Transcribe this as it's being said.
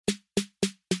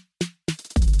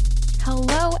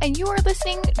and you are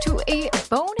listening to a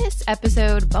bonus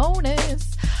episode.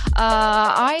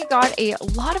 I got a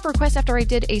lot of requests after I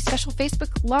did a special Facebook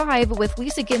Live with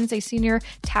Lisa Gittens, a senior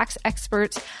tax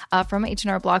expert from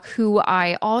H&R Block, who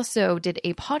I also did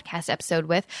a podcast episode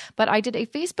with. But I did a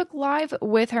Facebook Live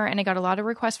with her, and I got a lot of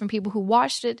requests from people who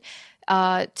watched it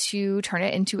to turn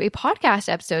it into a podcast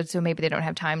episode. So maybe they don't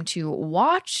have time to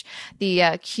watch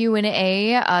the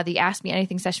Q&A, the Ask Me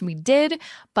Anything session we did,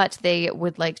 but they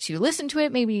would like to listen to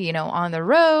it, maybe, on the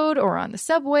road or on the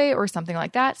subway or something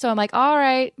like that. So I'm like, all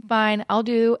right, fine. I'll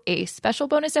do a special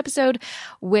bonus episode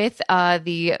with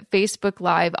the Facebook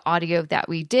Live audio that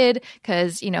we did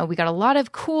because, we got a lot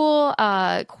of cool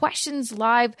questions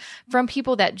live from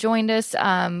people that joined us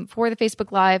for the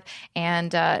Facebook Live.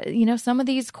 And, some of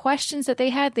these questions that they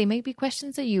had, they may be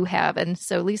questions that you have. And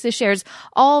so Lisa shares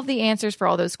all of the answers for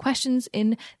all those questions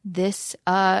in this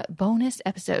bonus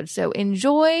episode. So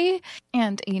enjoy.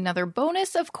 And another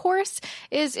bonus, of course,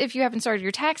 is if you haven't started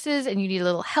your taxes and you need a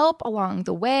little help along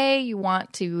the way, you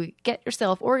want to get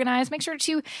yourself organized, make sure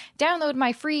to download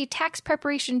my free tax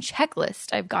preparation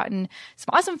checklist. I've gotten some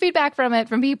awesome feedback from it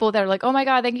from people that are like, oh my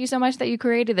God, thank you so much that you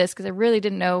created this because I really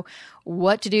didn't know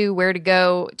what to do, where to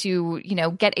go to,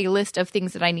 get a list of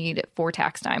things that I need for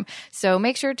tax time. So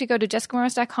make sure to go to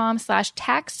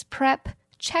jessicamorris.com/tax prep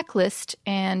checklist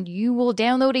and you will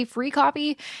download a free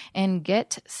copy and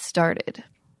get started.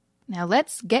 Now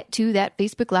let's get to that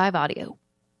Facebook Live audio.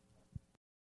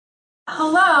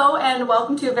 Hello and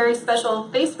welcome to a very special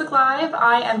Facebook Live.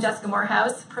 I am Jessica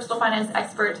Morehouse, personal finance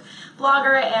expert,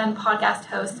 blogger, and podcast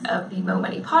host of the Mo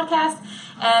Money podcast.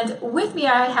 And with me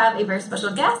I have a very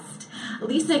special guest,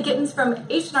 Lisa Gittens from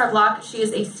H&R Block. She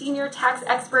is a senior tax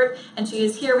expert, and she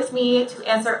is here with me to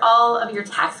answer all of your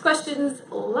tax questions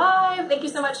live. Thank you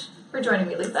so much for joining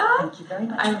me, Lisa. Thank you very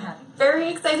much for having me. I'm very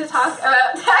excited to talk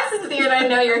about taxes with you, and I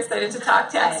know you're excited to talk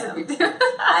taxes with me too.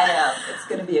 I am. It's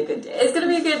going to be a good day. It's going to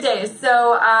be a good day.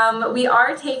 So we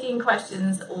are taking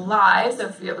questions live. So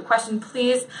if you have a question,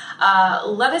 please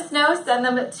let us know. Send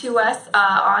them to us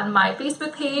on my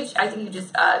Facebook page. I think you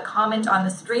just comment on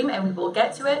the stream, and we will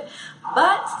get to it.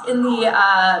 But in the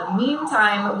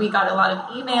meantime, we got a lot of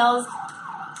emails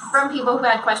from people who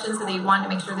had questions, so they wanted to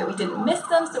make sure that we didn't miss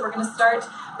them. So we're going to start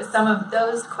with some of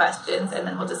those questions, and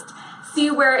then we'll just see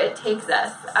where it takes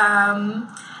us.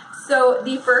 So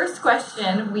the first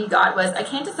question we got was, I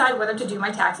can't decide whether to do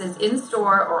my taxes in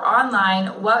store or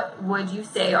online. What would you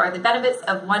say are the benefits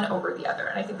of one over the other?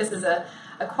 And I think this is a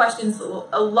question so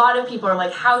a lot of people are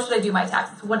like, how should I do my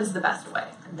taxes? What is the best way?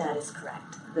 That is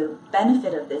correct. The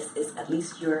benefit of this is at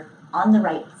least you're on the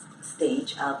right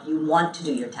stage of you want to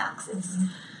do your taxes. Mm-hmm.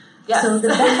 Yes. So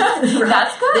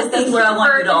That's good. This is where I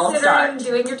want you to all start.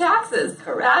 Doing your taxes.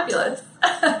 Correct. Fabulous.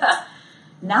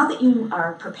 Now that you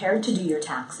are prepared to do your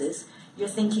taxes, you're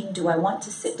thinking, do I want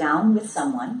to sit down with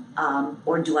someone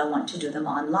or do I want to do them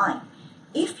online?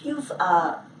 If you've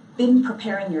been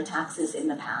preparing your taxes in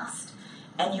the past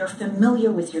and you're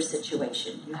familiar with your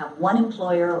situation, you have one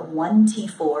employer, one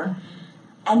T4,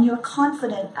 and you're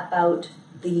confident about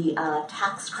the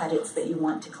tax credits that you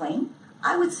want to claim,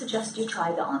 I would suggest you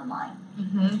try the online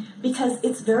because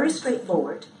it's very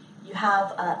straightforward. You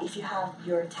have, if you have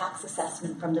your tax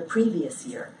assessment from the previous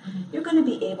year, you're going to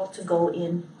be able to go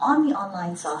in on the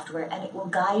online software and it will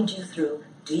guide you through,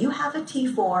 do you have a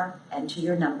T4? Enter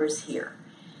your numbers here.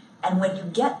 And when you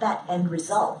get that end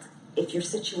result, if your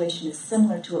situation is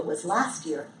similar to it was last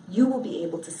year, you will be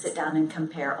able to sit down and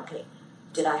compare, okay,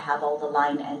 did I have all the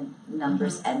line and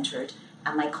numbers entered?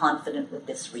 Am I confident with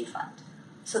this refund?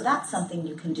 So that's something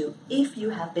you can do if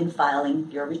you have been filing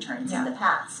your returns in the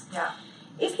past. Yeah.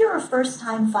 If you're a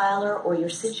first-time filer or your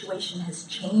situation has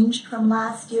changed from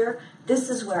last year, this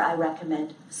is where I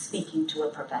recommend speaking to a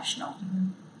professional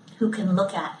who can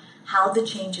look at how the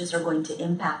changes are going to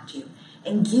impact you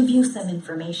and give you some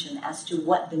information as to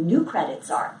what the new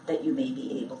credits are that you may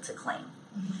be able to claim.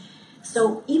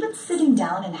 So even sitting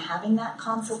down and having that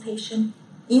consultation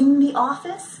in the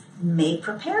office may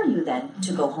prepare you then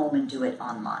to go home and do it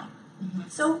online.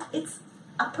 So it's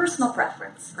a personal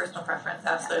preference. Personal preference,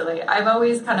 absolutely. Yeah. I've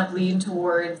always kind of leaned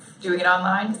towards doing it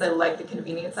online because I like the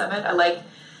convenience of it.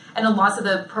 And lots of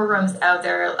the programs out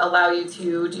there allow you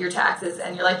to do your taxes,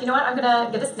 and you're like, you know what, I'm going to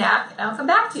get a snack, and I'll come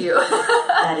back to you.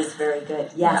 That is very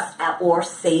good. Yes, or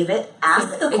save it,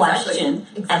 ask the question,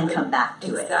 and come back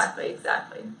to it. Exactly,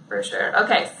 for sure.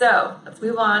 Okay, so let's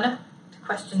move on to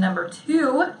question number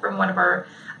 2 from one of our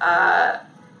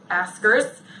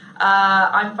askers.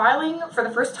 I'm filing for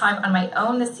the first time on my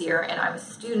own this year, and I'm a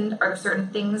student. Are there certain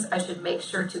things I should make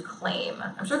sure to claim?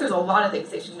 I'm sure there's a lot of things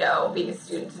they should know, being a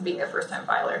student and being a first-time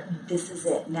filer. This is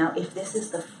it. Now, if this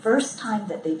is the first time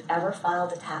that they've ever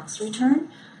filed a tax return,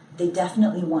 they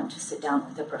definitely want to sit down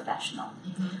with a professional.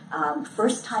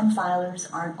 First-time filers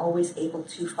aren't always able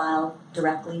to file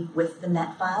directly with the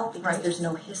net file because there's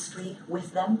no history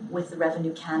with them, with the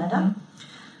Revenue Canada.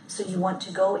 So you want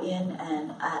to go in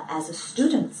and, as a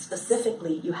student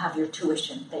specifically, you have your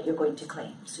tuition that you're going to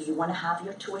claim. So you want to have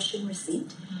your tuition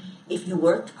receipt. If you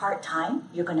worked part-time,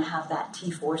 you're going to have that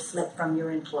T4 slip from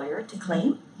your employer to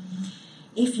claim.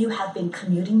 If you have been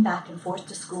commuting back and forth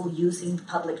to school using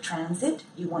public transit,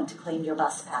 you want to claim your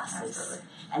bus passes. Absolutely.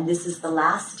 And this is the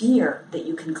last year that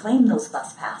you can claim those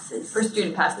bus passes. For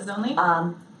student passes only?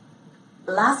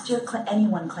 Last year,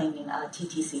 anyone claiming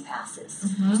TTC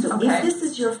passes. So if this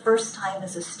is your first time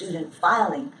as a student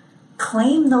filing,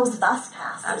 claim those bus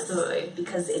passes. Absolutely.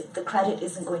 Because the credit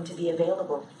isn't going to be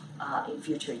available in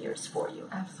future years for you.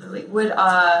 Absolutely.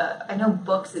 I know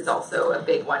books is also a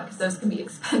big one because those can be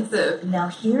expensive. Now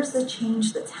here's the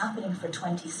change that's happening for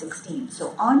 2016.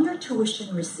 So on your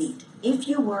tuition receipt, if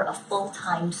you were a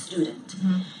full-time student,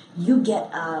 you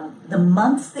get the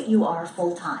months that you are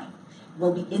full-time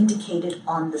will be indicated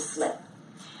on the slip.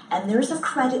 And there's a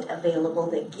credit available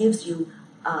that gives you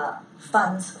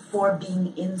funds for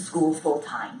being in school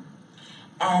full-time.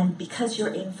 And because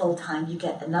you're in full-time, you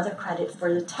get another credit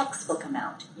for the textbook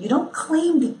amount. You don't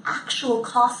claim the actual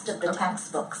cost of the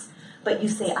textbooks, but you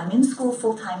say, I'm in school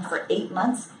full-time for 8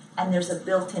 months, and there's a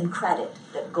built-in credit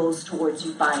that goes towards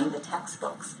you buying the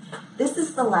textbooks. This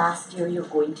is the last year you're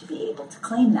going to be able to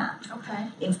claim that.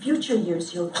 In future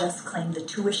years, you'll just claim the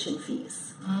tuition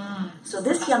fees. So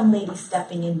this young lady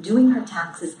stepping in, doing her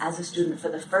taxes as a student for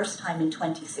the first time in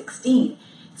 2016,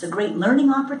 it's a great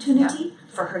learning opportunity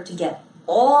for her to get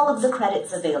all of the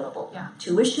credits available.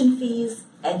 Tuition fees,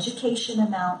 education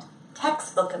amount,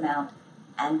 textbook amount,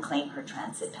 and claim her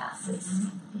transit passes.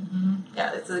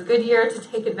 Yeah, it's a good year to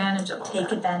take advantage of all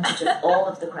Take advantage of all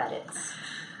of the credits.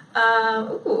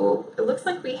 It looks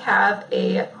like we have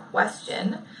a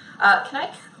question. Can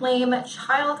I claim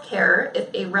childcare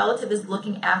if a relative is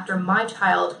looking after my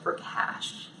child for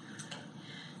cash?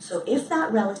 So if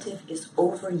that relative is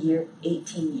over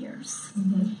 18 years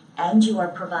and you are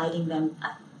providing them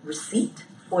a receipt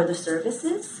for the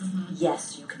services,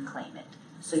 yes, you can claim it.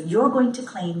 So you're going to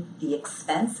claim the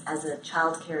expense as a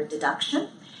child care deduction,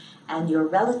 and your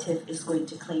relative is going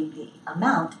to claim the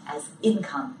amount as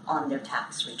income on their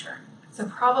tax return. So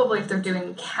probably if they're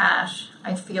doing cash,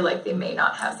 I feel like they may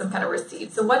not have some kind of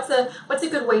receipt. So what's a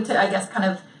good way to, I guess, kind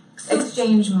of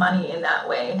exchange money in that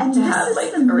way? And to this have, is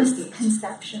like, the a receipt.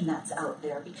 misconception that's out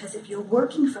there, because if you're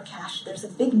working for cash, there's a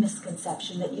big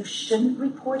misconception that you shouldn't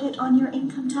report it on your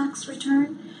income tax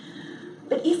return.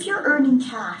 But if you're earning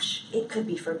cash, it could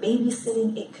be for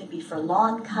babysitting, it could be for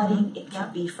lawn cutting, it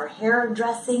could be for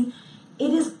hairdressing.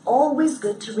 It is always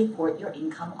good to report your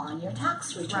income on your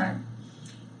tax return.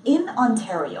 In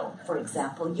Ontario, for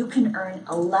example, you can earn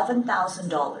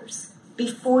 $11,000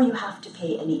 before you have to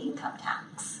pay any income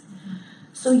tax.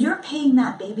 So you're paying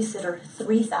that babysitter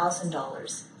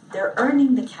 $3,000. They're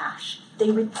earning the cash. They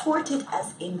report it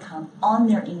as income on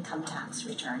their income tax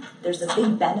return. There's a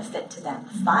big benefit to them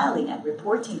filing and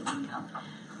reporting income,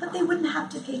 but they wouldn't have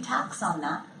to pay tax on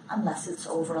that unless it's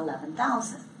over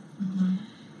 $11,000.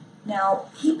 Now,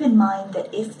 keep in mind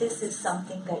that if this is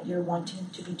something that you're wanting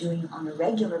to be doing on a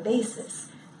regular basis,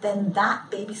 then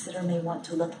that babysitter may want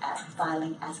to look at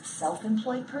filing as a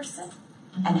self-employed person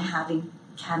and having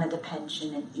Canada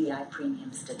pension and EI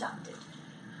premiums deducted.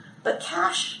 But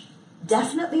cash,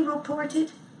 definitely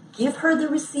reported, give her the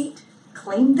receipt,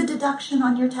 claim the deduction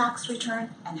on your tax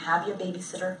return, and have your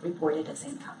babysitter reported as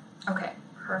income. Okay,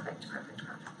 perfect.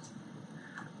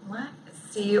 Let's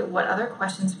see what other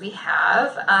questions we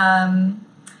have.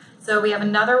 So we have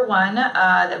another one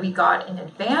that we got in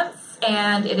advance,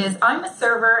 and it is, I'm a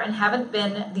server and haven't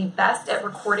been the best at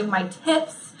recording my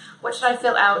tips. What should I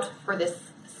fill out for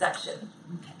this section?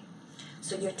 Okay.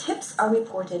 So your tips are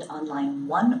reported on line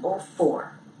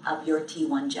 104 of your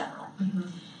T1 General.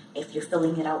 If you're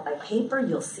filling it out by paper,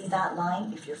 you'll see that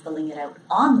line. If you're filling it out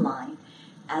online,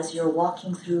 as you're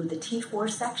walking through the T4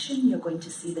 section, you're going to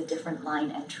see the different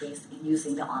line entries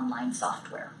using the online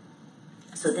software.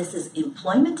 So this is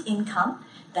employment income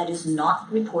that is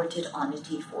not reported on a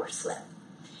T4 slip.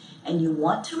 And you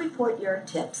want to report your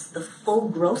tips, the full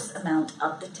gross amount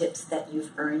of the tips that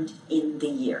you've earned in the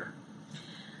year.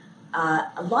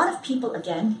 A lot of people,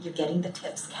 again, you're getting the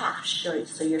tips cash,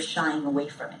 so you're shying away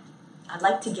from it. I'd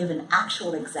like to give an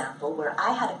actual example where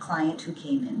I had a client who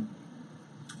came in,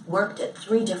 worked at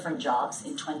 3 different jobs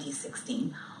in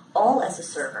 2016, all as a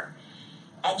server,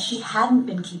 and she hadn't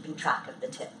been keeping track of the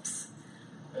tips.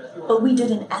 But we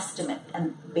did an estimate,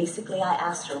 and basically I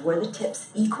asked her, were the tips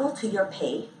equal to your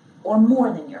pay or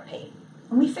more than your pay?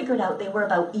 And we figured out they were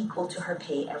about equal to her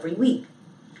pay every week.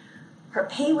 Her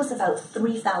pay was about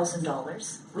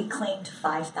 $3,000. We claimed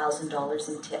 $5,000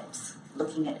 in tips,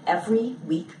 looking at every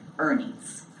week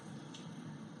earnings.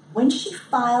 When she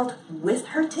filed with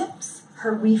her tips,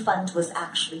 her refund was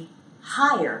actually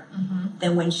higher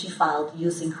than when she filed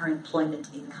using her employment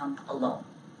income alone.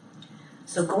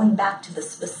 So going back to the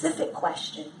specific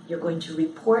question, you're going to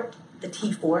report the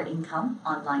T4 income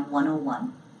on line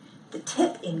 101, the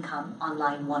tip income on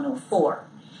line 104.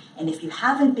 And if you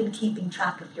haven't been keeping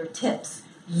track of your tips,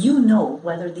 you know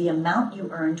whether the amount you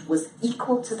earned was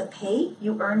equal to the pay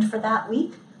you earned for that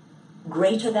week,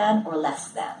 greater than or less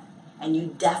than. And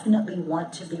you definitely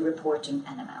want to be reporting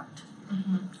an amount.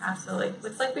 Absolutely.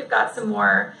 Looks like we've got some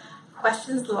more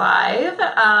questions live.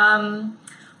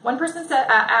 One person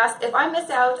asked, if I miss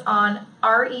out on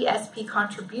RESP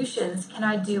contributions, can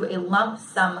I do a lump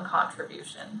sum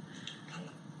contribution?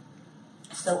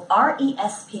 So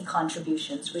RESP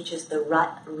contributions, which is the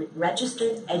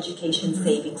Registered Education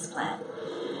Savings Plan,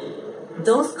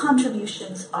 those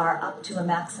contributions are up to a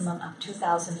maximum of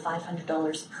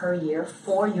 $2,500 per year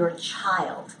for your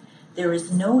child. There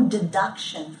is no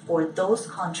deduction for those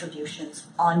contributions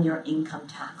on your income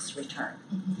tax return.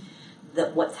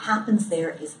 That what happens there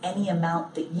is any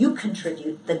amount that you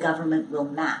contribute, the government will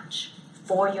match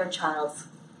for your child's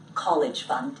college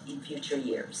fund in future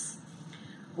years.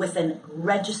 With a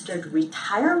registered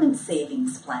retirement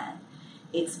savings plan,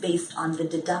 it's based on the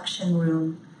deduction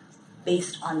room,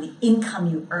 based on the income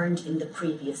you earned in the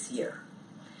previous year.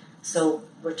 So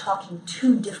we're talking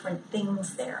 2 different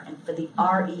things there. And for the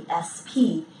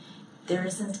RESP, there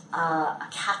isn't a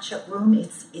catch-up room.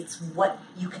 It's what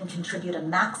you can contribute a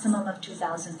maximum of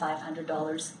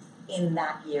 $2,500 in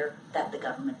that year that the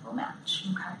government will match.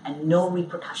 Okay. And no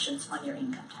repercussions on your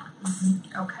income tax.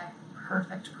 Okay.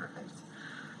 Perfect.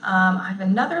 I have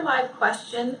another live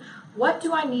question. What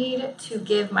do I need to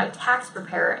give my tax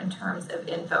preparer in terms of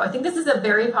info? I think this is a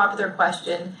very popular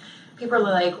question. People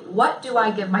are like, what do I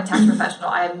give my tax professional?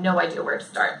 I have no idea where to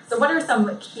start. So what are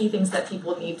some key things that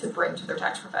people need to bring to their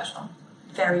tax professional?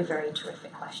 Very, very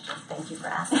terrific question. Thank you for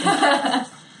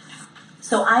asking.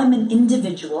 So I'm an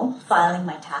individual filing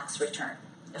my tax return.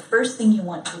 The first thing you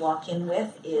want to walk in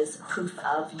with is proof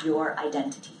of your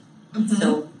identity.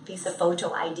 So piece of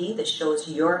photo ID that shows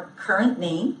your current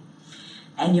name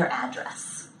and your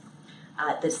address.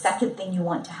 The second thing you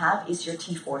want to have is your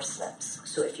T4 slips.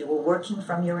 So if you were working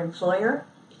from your employer,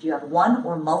 if you have one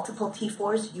or multiple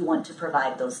T4s, you want to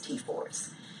provide those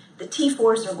T4s. The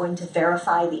T4s are going to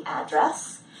verify the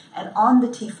address, and on the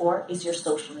T4 is your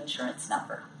social insurance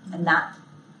number. And that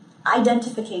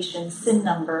identification, SIN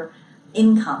number,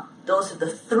 income, those are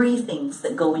the 3 things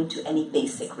that go into any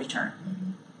basic return.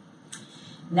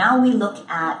 Now we look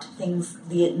at things,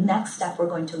 the next step we're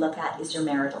going to look at is your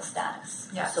marital status.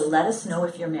 Yes. So let us know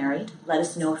if you're married. Let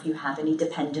us know if you have any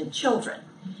dependent children.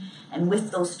 And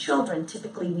with those children,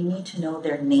 typically we need to know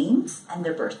their names and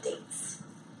their birth dates.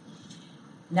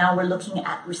 Now we're looking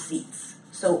at receipts.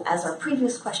 So as our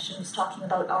previous question was talking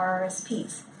about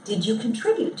RRSPs, did you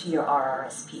contribute to your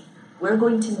RRSP? We're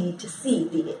going to need to see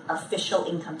the official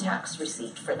income tax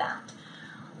receipt for that.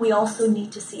 We also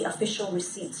need to see official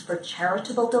receipts for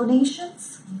charitable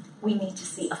donations. We need to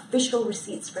see official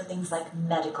receipts for things like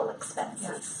medical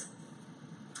expenses.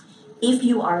 If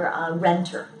you are a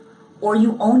renter or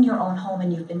you own your own home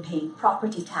and you've been paying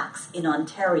property tax in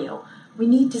Ontario, we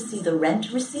need to see the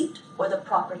rent receipt or the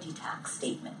property tax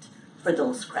statement for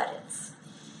those credits.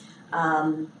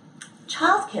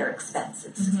 Childcare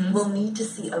expenses, we'll need to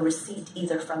see a receipt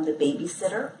either from the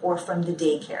babysitter or from the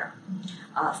daycare,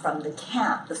 from the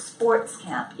camp, the sports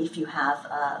camp, if you have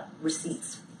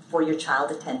receipts for your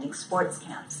child attending sports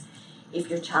camps. If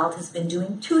your child has been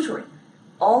doing tutoring,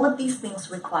 all of these things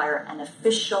require an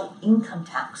official income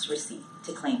tax receipt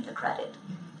to claim the credit.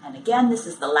 And again, this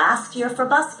is the last year for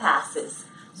bus passes.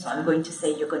 So I'm going to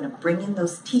say you're going to bring in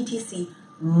those TTC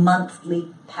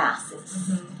monthly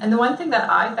passes. And the one thing that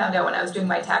I found out when I was doing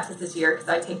my taxes this year, because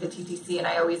I take the TTC and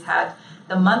I always had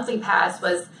the monthly pass,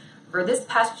 was for this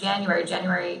past January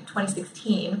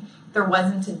 2016, there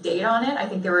wasn't a date on it. I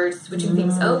think they were switching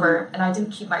things over, and I didn't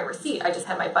keep my receipt. I just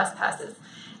had my bus passes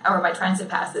or my transit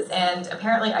passes, and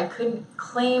apparently I couldn't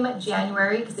claim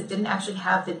January because it didn't actually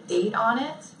have the date on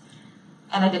it,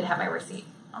 and I didn't have my receipt.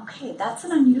 Okay, that's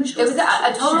an unusual It was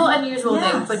a total situation. unusual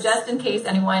Yes. thing, but just in case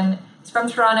anyone is from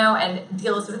Toronto and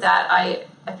deals with that, I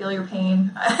feel your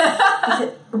pain.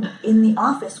 Because in the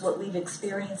office, what we've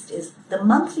experienced is the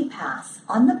monthly pass,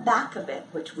 on the back of it,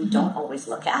 which we don't always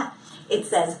look at, it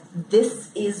says,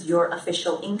 this is your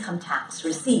official income tax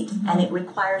receipt, and it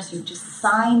requires you to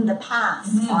sign the pass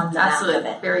on the back of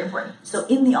it. Very important. So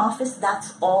in the office,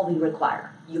 that's all we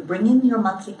require. You bring in your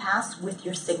monthly pass with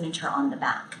your signature on the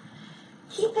back.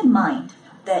 Keep in mind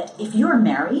that if you're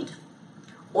married,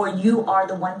 or you are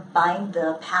the one buying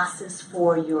the passes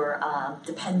for your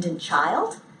dependent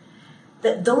child,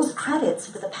 that those credits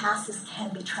for the passes can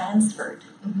be transferred.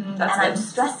 That's and I'm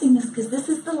stressing this because this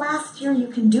is the last year you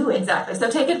can do it. Exactly.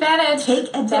 So take advantage. Take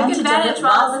advantage of it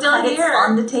while the still credit's here.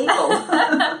 on the table.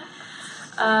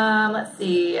 Let's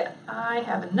see. I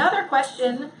have another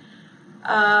question.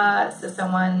 So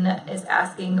someone is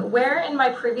asking, where in my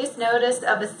previous notice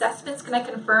of assessments can I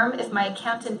confirm if my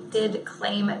accountant did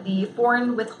claim the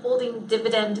foreign withholding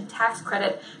dividend tax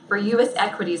credit for U.S.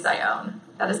 equities I own?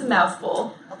 That is a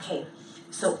mouthful. Okay,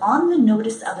 so on the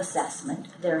notice of assessment,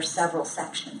 there are several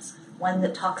sections. One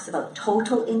that talks about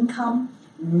total income,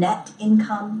 net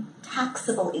income,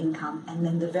 taxable income, and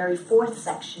then the very fourth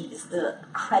section is the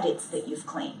credits that you've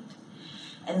claimed.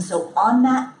 And so on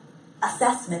that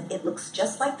assessment, it looks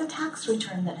just like the tax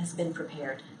return that has been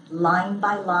prepared. Line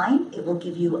by line, it will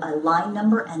give you a line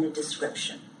number and a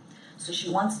description. So she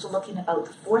wants to look in about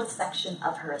the fourth section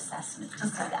of her assessment to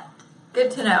see that.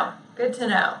 Good to know. Good to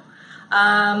know.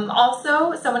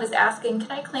 Also, someone is asking,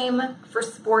 can I claim for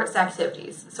sports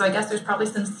activities? So I guess there's probably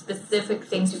some specific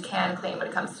things you can claim when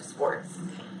it comes to sports.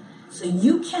 So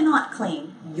you cannot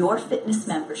claim your fitness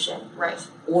membership, Right.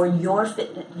 or your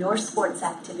sports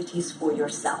activities for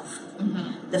yourself.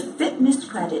 The fitness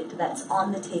credit that's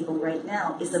on the table right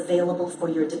now is available for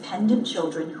your dependent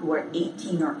children who are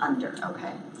 18 or under.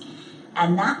 Okay.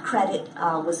 And that credit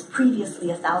was previously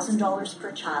 $1,000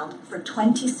 per child. For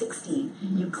 2016,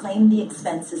 you claim the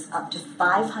expenses up to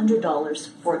 $500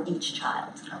 for each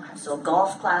child. Okay. So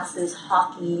golf classes,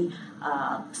 hockey,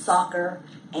 soccer,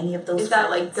 any of those. Is that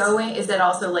credits. is that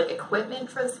also like equipment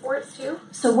for the sports too?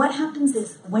 So what happens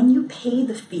is when you pay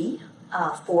the fee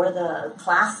for the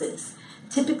classes,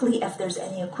 typically if there's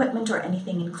any equipment or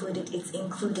anything included, it's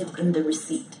included in the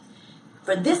receipt.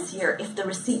 For this year, if the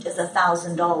receipt is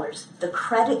 $1,000, the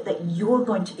credit that you're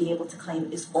going to be able to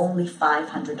claim is only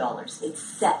 $500. It's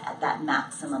set at that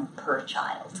maximum per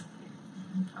child.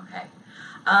 Okay.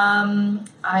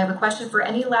 I have a question for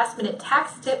any last-minute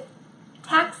tax tips.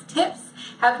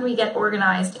 How can we get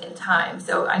organized in time?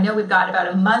 So I know we've got about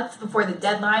a month before the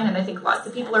deadline, and I think lots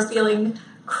of people are feeling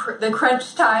the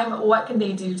crunch time. What can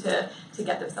they do to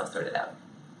get themselves sorted out?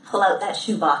 Pull out that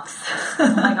shoebox.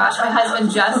 Oh my gosh, my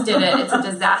husband just did it. It's a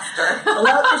disaster. Pull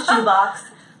out the shoebox.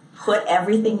 Put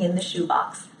everything in the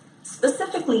shoebox.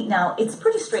 Specifically, now, it's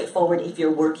pretty straightforward if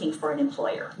you're working for an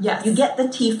employer. Yes. You get the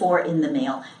T4 in the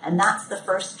mail, and that's the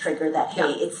first trigger that,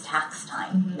 hey, it's tax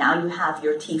time. Now you have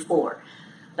your T4.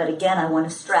 But again, I want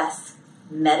to stress,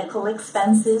 medical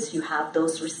expenses, you have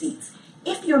those receipts.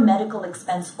 If your medical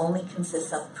expense only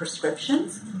consists of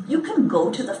prescriptions, you can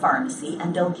go to the pharmacy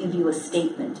and they'll give you a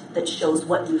statement that shows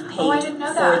what you've paid I didn't know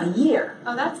for that. the year.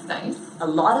 Oh, that's nice. A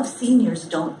lot of seniors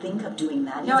don't think of doing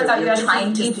that. No, I thought you had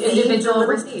trying to each save individual your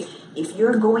little- receipt. If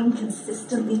you're going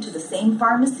consistently to the same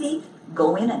pharmacy,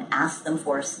 go in and ask them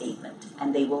for a statement,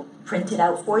 and they will print it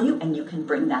out for you, and you can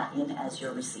bring that in as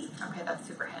your receipt. Okay, that's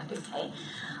super handy. Okay.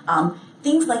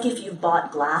 Things like if you've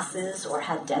bought glasses or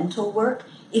had dental work,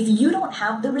 if you don't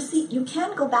have the receipt, you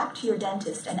can go back to your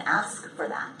dentist and ask for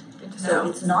that. Good to So know.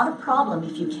 it's not a problem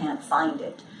if you can't find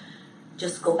it.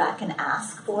 Just go back and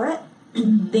ask for it.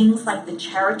 Things like the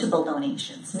charitable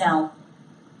donations. Now,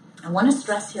 I want to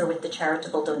stress here with the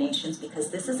charitable donations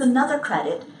because this is another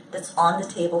credit that's on the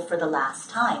table for the last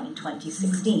time in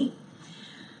 2016.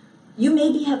 You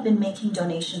maybe have been making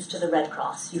donations to the Red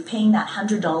Cross. You're paying that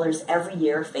 $100 every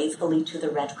year faithfully to the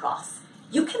Red Cross.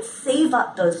 You can save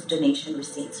up those donation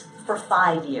receipts for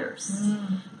 5 years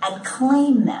and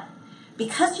claim them.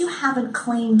 Because you haven't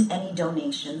claimed any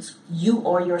donations, you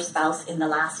or your spouse, in the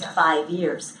last 5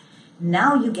 years,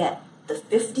 now you get the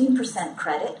 15%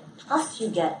 credit, plus you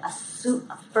get a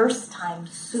first-time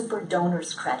super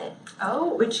donors credit,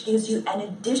 which gives you an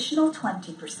additional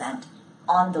 20%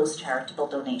 on those charitable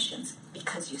donations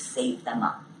because you saved them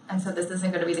up. And so this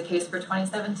isn't going to be the case for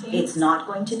 2017? It's not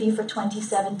going to be for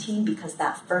 2017 because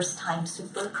that first-time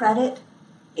super credit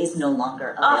is no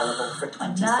longer available for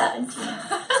 2017.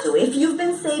 So if you've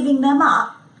been saving them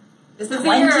up, This is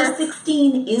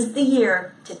 2016 is the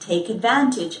year to take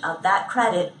advantage of that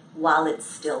credit while it's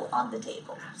still on the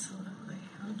table. Absolutely.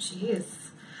 Oh, geez.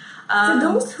 For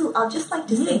those who, I'll just like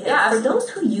to say that for those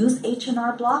who use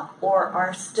H&R Block or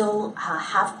are still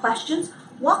have questions,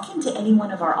 walk into any one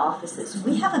of our offices.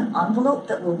 We have an envelope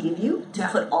that we'll give you to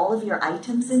put all of your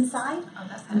items inside. Oh,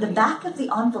 that's and the back of the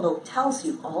envelope tells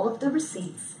you all of the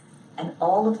receipts and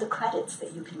all of the credits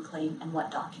that you can claim and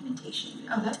what documentation you need.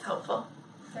 Oh, that's helpful.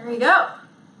 There you go.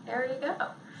 There you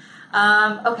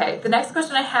go. Okay, the next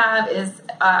question I have is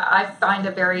I find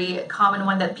a very common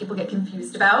one that people get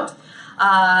confused about.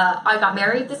 I got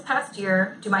married this past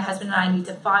year. Do my husband and I need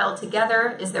to file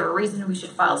together? Is there a reason we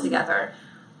should file together?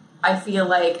 I feel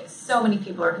like so many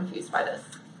people are confused by this.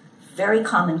 Very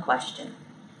common question.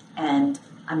 And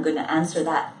I'm going to answer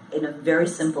that in a very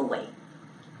simple way.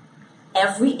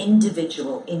 Every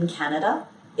individual in Canada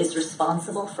is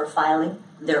responsible for filing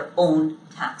their own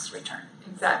tax return.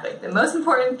 Exactly. The most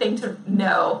important thing to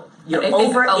know. You're and I think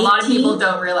over 18. A lot of people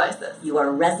don't realize this. You are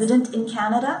a resident in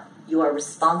Canada. You are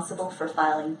responsible for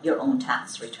filing your own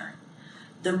tax return.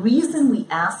 The reason we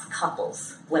ask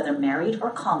couples, whether married or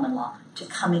common law, to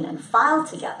come in and file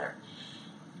together,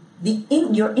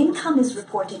 your income is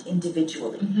reported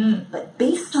individually, but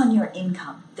based on your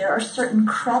income, there are certain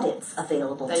credits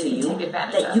available to you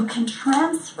that you can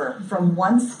transfer from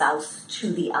one spouse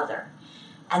to the other.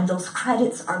 And those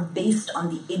credits are based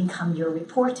on the income you're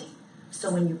reporting.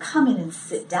 So when you come in and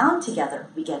sit down together,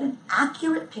 we get an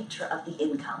accurate picture of the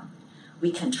income.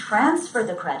 We can transfer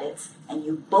the credits, and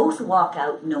you both walk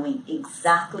out knowing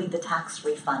exactly the tax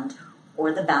refund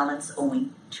or the balance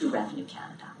owing to Revenue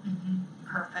Canada.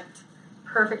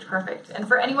 Perfect. And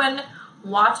for anyone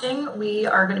watching, we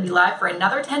are going to be live for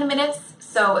another 10 minutes.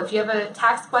 So if you have a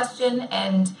tax question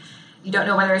and you don't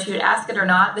know whether you should ask it or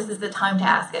not, this is the time to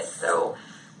ask it. So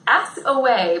ask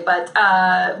away. But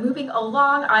moving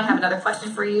along, I have another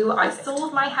question for you. I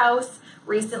sold my house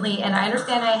recently, and I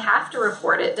understand I have to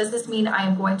report it. Does this mean I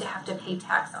am going to have to pay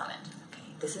tax on it?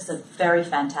 Okay, this is a very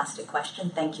fantastic question.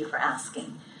 Thank you for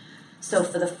asking. So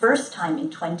for the first time in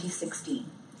 2016,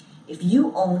 if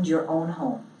you owned your own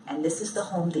home, and this is the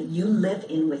home that you live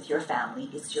in with your family,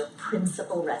 it's your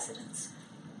principal residence.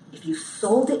 If you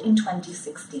sold it in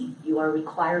 2016, you are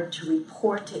required to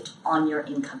report it on your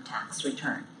income tax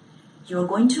return. You are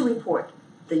going to report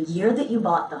the year that you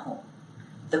bought the home,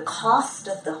 the cost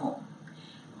of the home,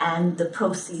 and the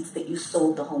proceeds that you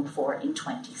sold the home for in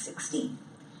 2016.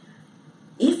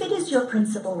 If it is your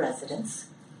principal residence,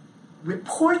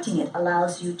 reporting it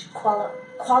allows you to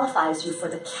qualifies you for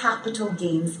the capital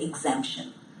gains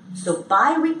exemption. So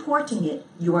by reporting it,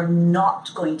 you are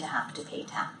not going to have to pay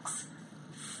tax.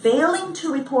 Failing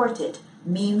to report it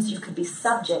means you could be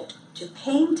subject to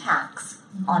paying tax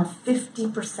on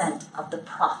 50% of the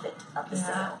profit of the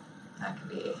sale. That could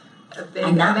be a big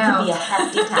And that amount. could be a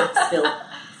hefty tax bill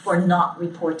for not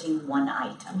reporting one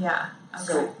item. Yeah. Okay.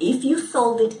 So if you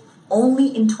sold it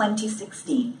only in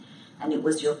 2016 and it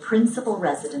was your principal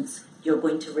residence, you're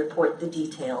going to report the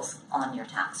details on your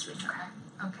tax return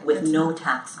with no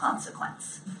tax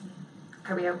consequence.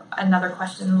 Okay, we have another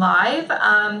question live.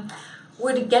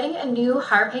 Would getting a new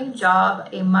higher-paying job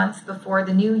a month before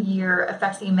the new year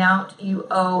affect the amount you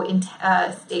owe in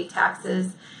state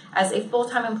taxes? As a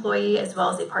full-time employee as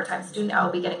well as a part-time student, I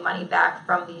will be getting money back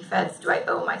from the feds. Do I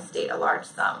owe my state a large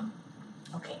sum?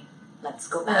 Okay, let's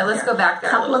go back. Let's go back there.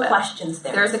 A couple of questions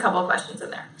there. There's a couple of questions in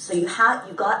there. So you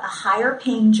got a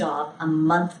higher-paying job a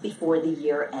month before the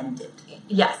year ended.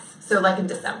 Yes. So like in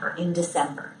December. In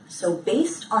December. So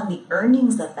based on the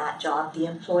earnings of that job, the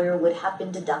employer would have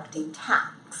been deducting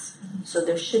tax. So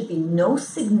there should be no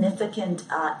significant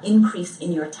increase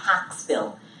in your tax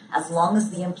bill as long as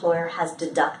the employer has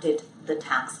deducted the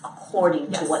tax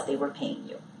according to what they were paying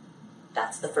you.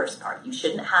 That's the first part. You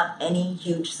shouldn't have any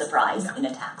huge surprise in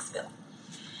a tax bill.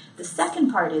 The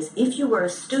second part is if you were a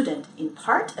student in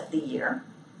part of the year,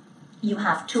 you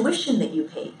have tuition that you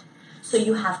paid. So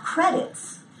you have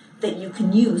credits that you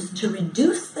can use to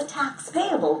reduce the tax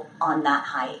payable on that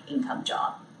high income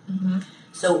job.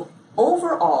 So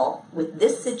overall, with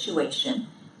this situation,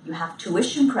 you have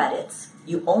tuition credits.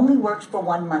 You only worked for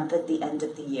 1 month at the end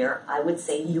of the year. I would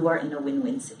say you are in a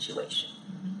win-win situation.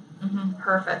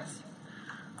 Perfect.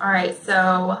 All right,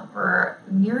 so we're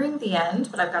nearing the end,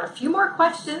 but I've got a few more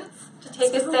questions to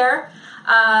take us there.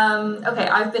 Okay,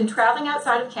 I've been traveling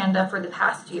outside of Canada for the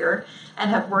past year and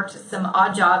have worked some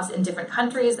odd jobs in different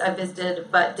countries I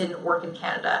visited but didn't work in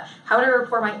Canada. How would I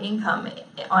report my income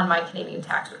on my Canadian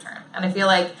tax return? And I feel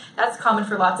like that's common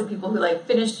for lots of people who like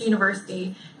finished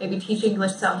university, maybe teach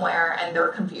English somewhere, and they're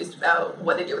confused about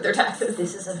what they do with their taxes.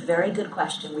 This is a very good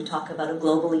question. We talk about a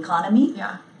global economy.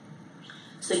 Yeah.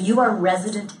 So you are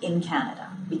resident in Canada.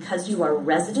 Because you are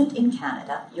resident in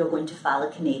Canada, you're going to file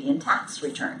a Canadian tax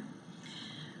return.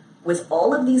 With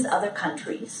all of these other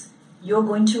countries, you're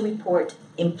going to report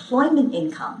employment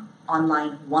income on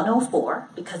line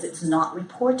 104 because it's not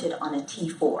reported on a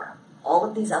T4. All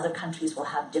of these other countries will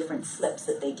have different slips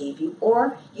that they gave you,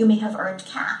 or you may have earned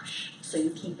cash, so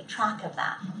you keep a track of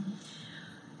that.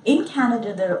 In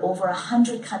Canada, there are over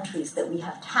 100 countries that we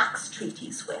have tax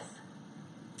treaties with.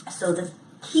 So the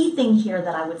key thing here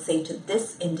that I would say to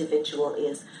this individual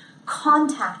is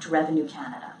contact Revenue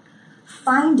Canada.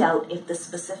 Find out if the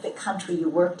specific country you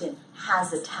worked in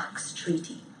has a tax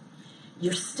treaty.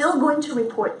 You're still going to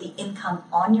report the income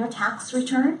on your tax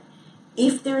return.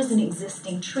 If there is an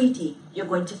existing treaty, you're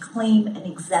going to claim an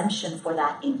exemption for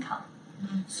that income.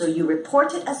 So you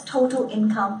report it as total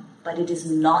income, but it is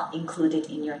not included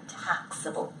in your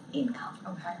taxable income.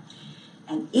 Okay.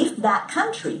 And if that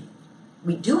country,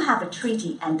 we do have a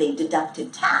treaty and they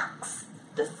deducted tax,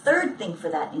 the third thing for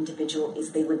that individual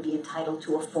is they would be entitled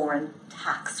to a foreign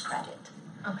tax credit.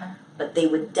 Okay. But they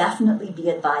would definitely be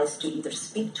advised to either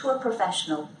speak to a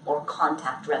professional or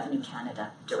contact Revenue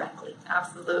Canada directly.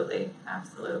 Absolutely.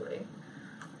 Absolutely.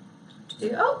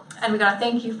 Oh, and we got to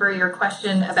thank you for your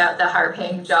question about the higher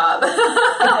paying job.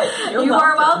 You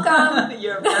are welcome.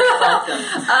 You're very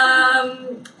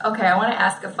welcome. Okay, I want to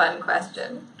ask a fun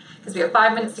question because we have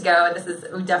 5 minutes to go, and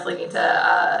we definitely need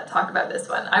to talk about this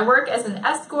one. I work as an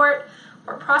escort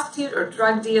or prostitute or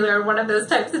drug dealer, one of those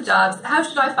types of jobs. How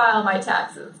should I file my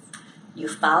taxes? You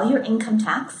file your income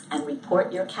tax and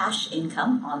report your cash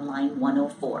income on line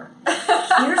 104.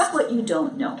 Here's what you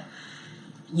don't know.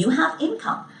 You have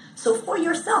income. So for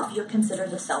yourself, you're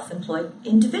considered a self-employed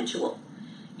individual.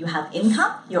 You have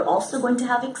income. You're also going to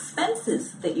have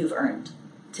expenses that you've earned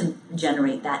to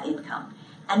generate that income.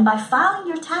 And by filing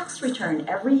your tax return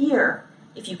every year,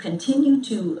 if you continue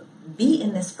to be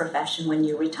in this profession when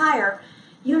you retire,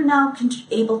 you're now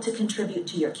able to contribute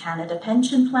to your Canada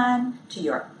pension plan, to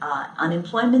your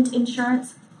unemployment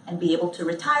insurance, and be able to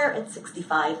retire at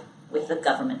 65 with a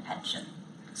government pension.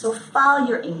 So file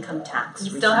your income tax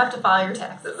return. You still have to file your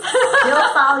taxes.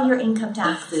 Still file your income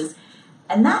taxes.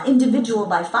 And that individual,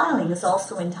 by filing, is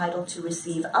also entitled to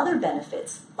receive other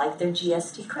benefits, like their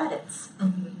GST credits.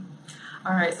 Mm-hmm.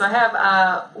 All right, so I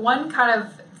have one kind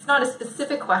of, it's not a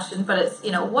specific question, but it's,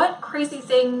 what crazy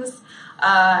things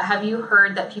have you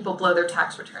heard that people blow their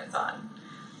tax returns on?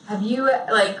 Have you,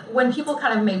 when people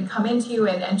kind of maybe come into you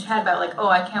and chat about, oh,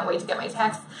 I can't wait to get my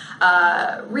tax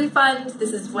refund,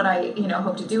 this is what I,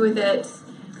 hope to do with it.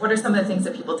 What are some of the things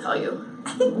that people tell you?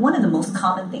 I think one of the most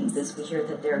common things is we hear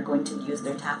that they're going to use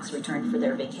their tax return for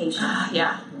their vacation.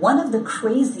 Yeah. One of the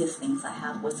craziest things I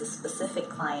have was a specific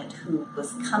client who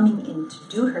was coming in to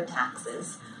do her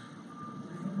taxes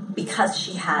because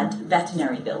she had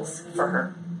veterinary bills for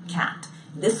her cat.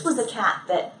 This was a cat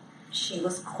that she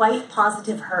was quite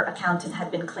positive her accountant had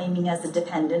been claiming as a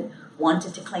dependent,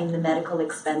 wanted to claim the medical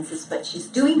expenses, but she's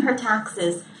doing her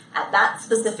taxes at that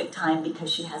specific time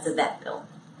because she has a vet bill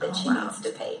that she needs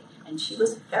to pay. And she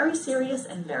was very serious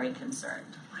and very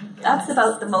concerned. That's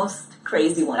about the most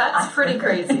crazy one. That's pretty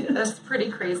crazy. That's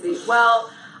pretty crazy. Well,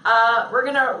 we're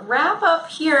going to wrap up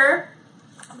here.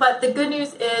 But the good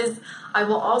news is I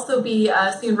will also be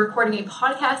soon recording a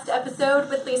podcast episode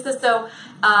with Lisa. So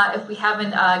if we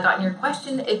haven't gotten your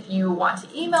question, if you want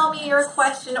to email me your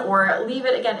question or leave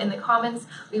it again in the comments,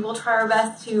 we will try our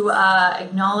best to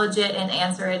acknowledge it and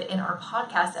answer it in our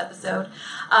podcast episode.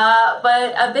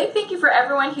 But a big thank you for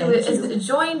everyone who has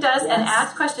joined us and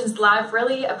asked questions live.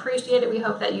 Really appreciate it. We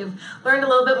hope that you've learned a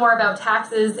little bit more about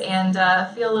taxes and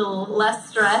feel a little less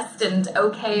stressed and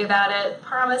okay about it.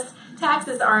 Promise,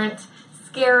 taxes aren't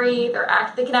scary.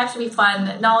 They can actually be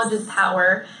fun. Knowledge is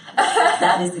power.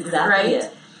 That is exactly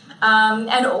it.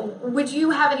 And would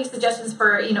you have any suggestions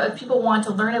for, if people want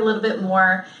to learn a little bit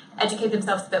more, educate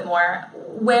themselves a bit more,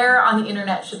 where on the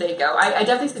internet should they go? I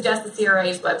definitely suggest the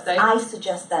CRA's website. I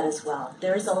suggest that as well.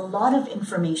 There's a lot of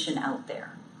information out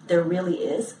there. There really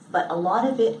is. But a lot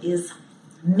of it is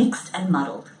mixed and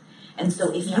muddled. And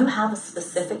so if you have a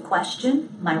specific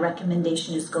question, my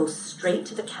recommendation is go straight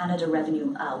to the Canada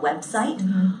Revenue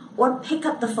website or pick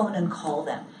up the phone and call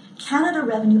them. Canada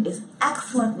Revenue is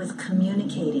excellent with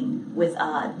communicating with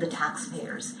the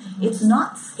taxpayers. It's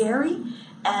not scary,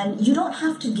 and you don't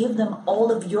have to give them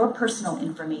all of your personal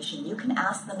information. You can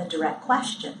ask them a direct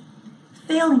question.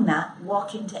 Failing that,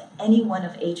 walk into any one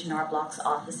of H&R Block's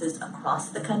offices across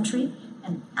the country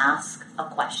and ask a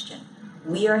question.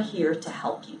 We are here to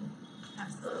help you.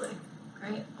 Absolutely. Great.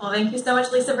 Great. Well, thank you so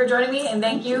much, Lisa, for joining me, and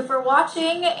thank you for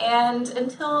watching. And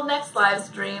until next live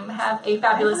stream, have a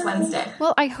fabulous Wednesday.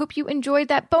 Well, I hope you enjoyed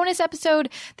that bonus episode,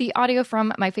 the audio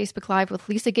from my Facebook Live with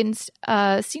Lisa Gittens,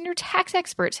 senior tax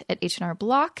expert at H&R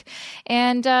Block.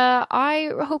 And I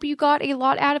hope you got a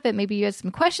lot out of it. Maybe you had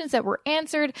some questions that were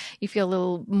answered. You feel a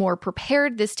little more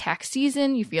prepared this tax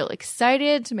season. You feel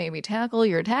excited to maybe tackle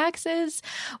your taxes.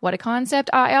 What a concept.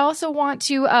 I also want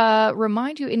to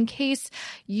remind you, in case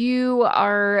you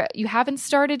haven't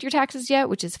started your taxes yet,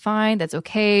 which is fine. That's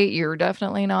okay. You're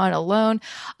definitely not alone.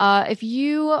 If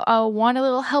you want a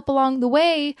little help along the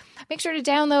way, make sure to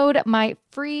download my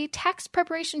free tax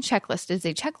preparation checklist. It's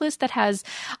a checklist that has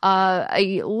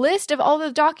a list of all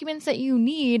the documents that you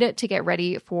need to get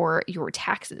ready for your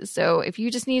taxes. So if you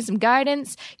just need some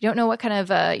guidance, you don't know what kind of,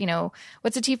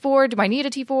 what's a T4? Do I need a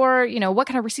T4? What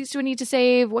kind of receipts do I need to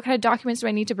save? What kind of documents do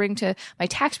I need to bring to my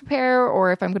tax preparer?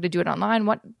 Or if I'm going to do it online,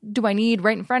 what do I need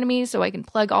right in front of me so I can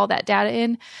plug all that data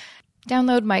in?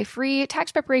 Download my free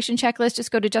tax preparation checklist.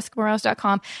 Just go to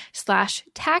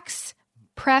jessicamorales.com/tax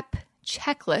prep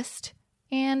checklist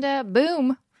and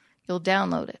boom, you'll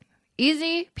download it.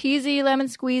 Easy peasy lemon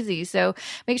squeezy. So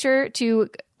make sure to,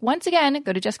 once again,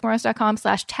 go to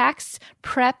jessicamorales.com/tax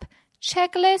prep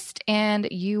checklist and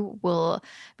you will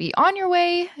be on your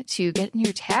way to getting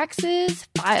your taxes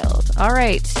filed. All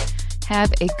right.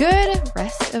 Have a good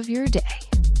rest of your day.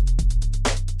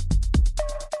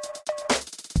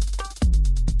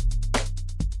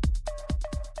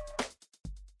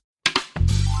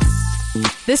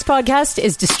 This podcast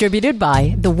is distributed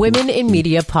by the Women in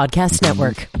Media Podcast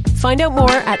Network. Find out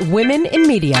more at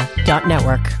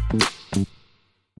womeninmedia.network.